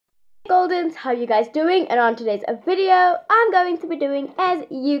Goldens, how you guys doing? And on today's video, I'm going to be doing, as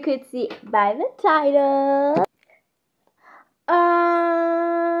you could see by the title,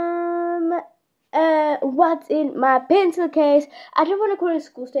 what's in my pencil case. I don't want to call it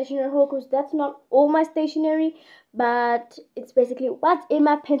school stationery haul because that's not all my stationery, but it's basically what's in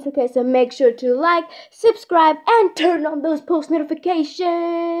my pencil case. So make sure to like, subscribe, and turn on those post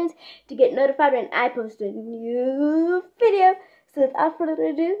notifications to get notified when I post a new video. So without further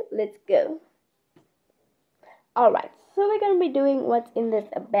ado, let's go. Alright, so we're going to be doing what's in this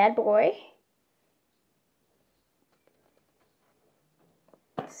bad boy.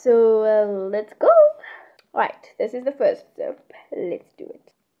 So let's go. Alright, this is the first, so let's do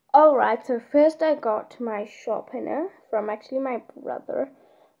it. Alright, so first I got my sharpener from actually my brother.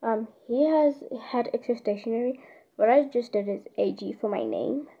 He has had extra stationery. What I just did is AG for my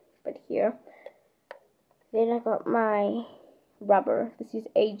name, but here. Then I got my rubber. This is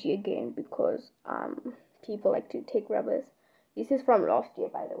AG again because people like to take rubbers. This is from last year,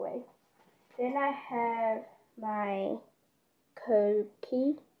 by the way. Then I have my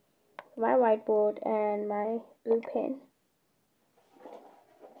Koki, my whiteboard, and my blue pen.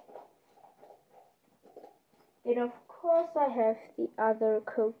 Then of course I have the other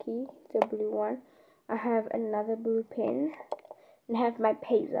Koki, the blue one. I have another blue pen, and I have my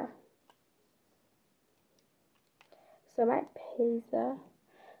Pazer. So my Pazer,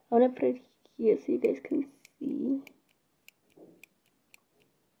 I want to put it here so you guys can see.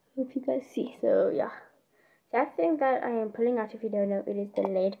 Hope you guys see. So yeah, that thing that I am pulling out, if you don't know, it is the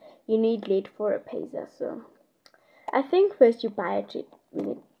lead. You need lead for a Pazer. So I think first you buy it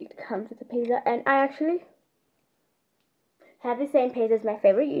when it comes with a Pazer, and I actually have the same Pazer as my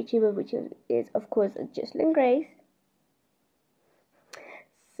favorite YouTuber, which is of course Jocelyn Grace.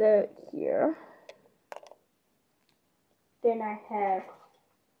 So here. Then I have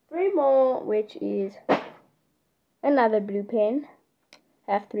 3 more, which is another blue pen.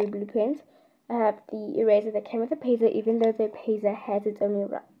 I have 3 blue pens. I have the eraser that came with the Pazer, even though the Pazer has its own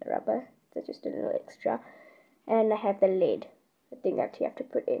rubber. So just a little extra. And I have the lead, the thing that you have to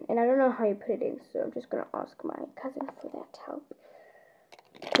put in. And I don't know how you put it in, so I'm just going to ask my cousin for that help.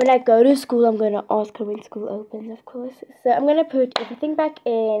 When I go to school, I'm going to ask her when school opens, of course. So I'm going to put everything back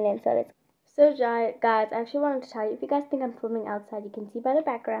in, and so let's. So guys, I actually wanted to tell you, if you guys think I'm filming outside, you can see by the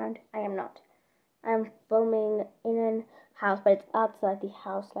background, I am not. I'm filming in a house, but it's outside the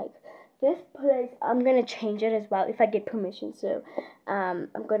house. Like this place, I'm going to change it as well if I get permission. So I'm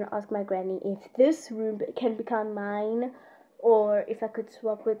going to ask my granny if this room can become mine, or if I could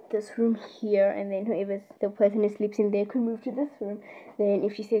swap with this room here, and then whoever the person who sleeps in there could move to this room. Then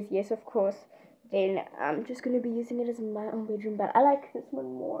if she says yes, of course, then I'm just going to be using it as my own bedroom. But I like this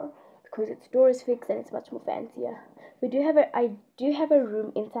one more because its door is fixed and it's much more fancier. I do have a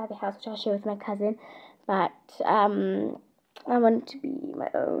room inside the house which I'll share with my cousin, but I want it to be my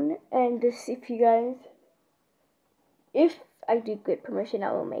own. And this, if I do get permission,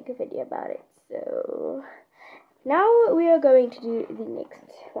 I will make a video about it. So now we are going to do the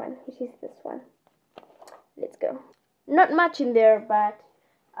next one, which is this one. Let's go. Not much in there, but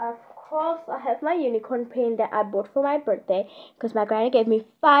of course I have my unicorn pen that I bought for my birthday because my granny gave me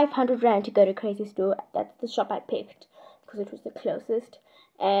 500 rand to go to Crazy Store. That's the shop I picked because it was the closest,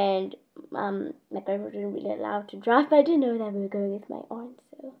 and my grandma didn't really allow to drive, but I didn't know that we were going with my aunt,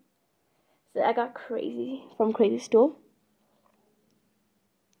 so I got Crazy from Crazy Store,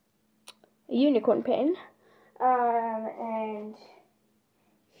 a unicorn pen, and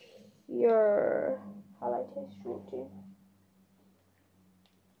your highlighter short too.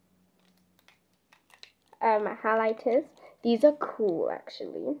 Highlighters. These are cool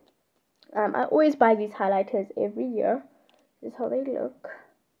actually. I always buy these highlighters every year. This is how they look.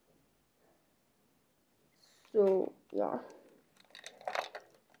 So yeah.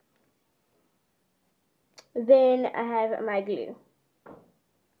 Then I have my glue. I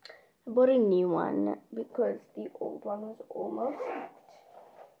bought a new one because the old one was almost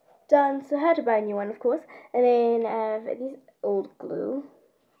done, so I had to buy a new one, of course. And then I have this old glue,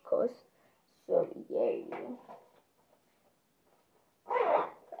 of course. So yay.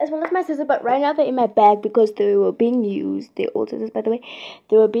 As well as my scissors, but right now they're in my bag because they were being used. They're old scissors, by the way.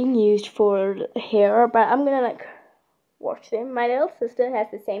 They were being used for hair, but I'm gonna like wash them. My little sister has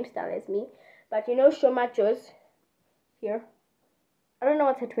the same style as me, but you know, show my choice here. I don't know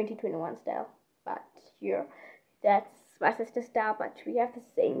what's her 2021 style, but here, that's my sister's style. But we have the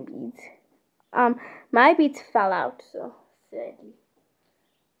same beads. My beads fell out, so sadly.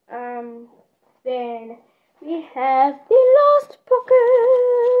 Then we have the last pocket.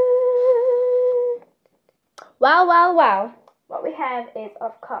 Wow. What we have is,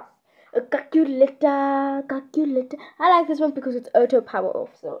 of course, calculator. I like this one because it's auto power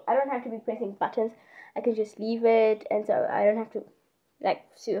off, so I don't have to be pressing buttons. I can just leave it, and so I don't have to like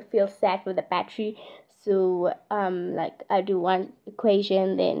feel sad with the battery. So like I do one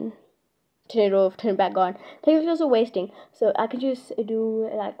equation, then turn it off, turn it back on. Time is also wasting, so I can just do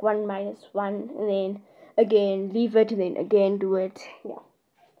like 1 minus 1, and then again leave it, and then again do it. Yeah.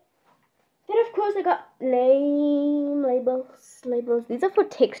 Then of course I got labels. These are for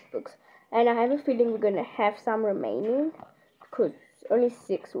textbooks, and I have a feeling we're gonna have some remaining because only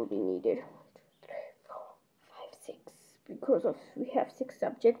 6 will be needed. 5, 6, because we have 6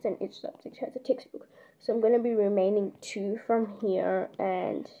 subjects and each subject has a textbook. So I'm gonna be remaining 2 from here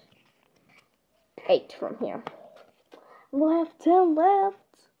and 8 from here. We'll have 10 left.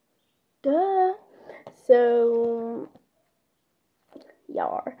 Duh. So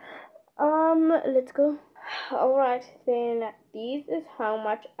yeah. Let's go. Alright, then this is how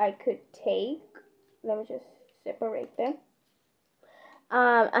much I could take. Let me just separate them.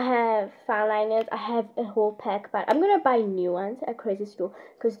 I have fine liners. I have a whole pack, but I'm gonna buy new ones at Crazy Store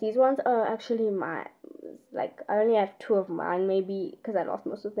because these ones are actually my, like, I only have 2 of mine, maybe because I lost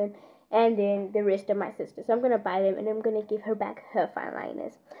most of them, and then the rest of my sister. So I'm gonna buy them and I'm gonna give her back her fine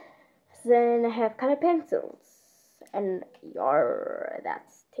liners. Then I have color pencils, and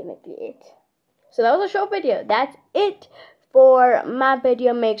that's technically it. So that was a short video. That's it for my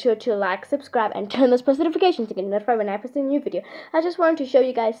video. Make sure to like, subscribe, and turn those post notifications to get notified when I post a new video. I just wanted to show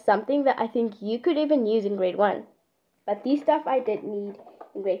you guys something that I think you could even use in grade 1. But these stuff I didn't need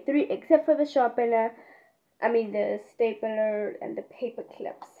in grade 3, except for the sharpener, the stapler and the paper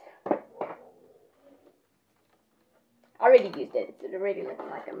clips. I already used it. It's already looking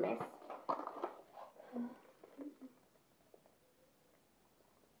like a mess.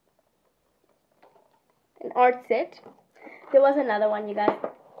 An art set. There was another one, you guys.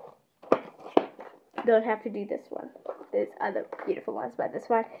 Don't have to do this one. There's other beautiful ones, but this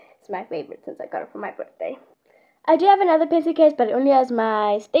one is my favorite since I got it for my birthday. I do have another pencil case, but it only has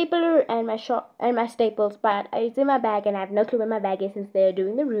my stapler and my staples, but it's in my bag and I have no clue where my bag is since they're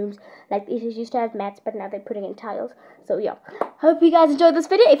doing the rooms. Like, these used to have mats, but now they're putting in tiles. So yeah, hope you guys enjoyed this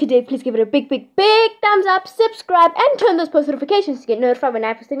video. If you did, please give it a big thumbs up, subscribe, and turn those post notifications to get notified when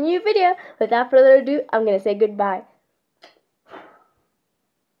I post a new video. Without further ado, I'm gonna say goodbye.